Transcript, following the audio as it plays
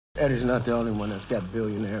Eddie's not the only one that's got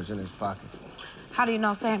billionaires in his pocket. How do you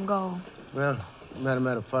know Sam Gold? Well, I met him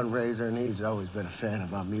at a fundraiser, and he's always been a fan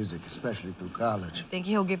of our music, especially through college. Think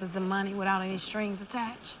he'll give us the money without any strings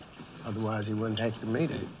attached? Otherwise, he wouldn't take the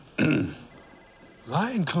meeting.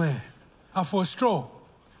 Lyon clan, out for a stroll.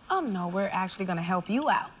 Oh, no, we're actually gonna help you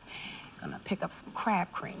out. Gonna pick up some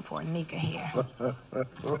crab cream for Anika here.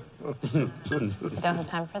 Don't have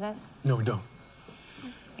time for this? No, we don't.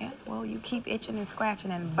 Yeah, well, you keep itching and scratching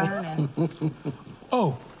and burning.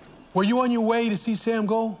 Oh, were you on your way to see Sam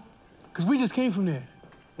Gold? Because we just came from there.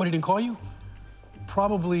 What, he didn't call you?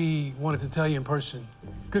 Probably wanted to tell you in person.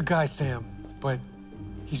 Good guy, Sam, but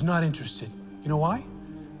he's not interested. You know why?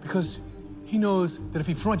 Because he knows that if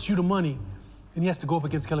he fronts you the money, then he has to go up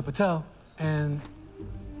against Kelly Patel, and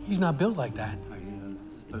he's not built like that.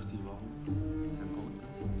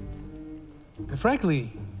 And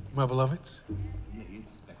frankly, my beloveds,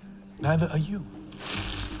 neither are you.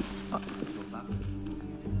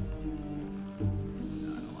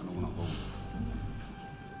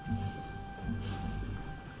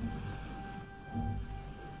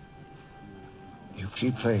 You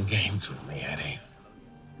keep playing games with me, Eddie.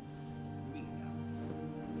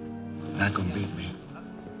 Not gonna beat me.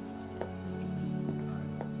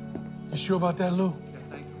 You sure about that, Lou?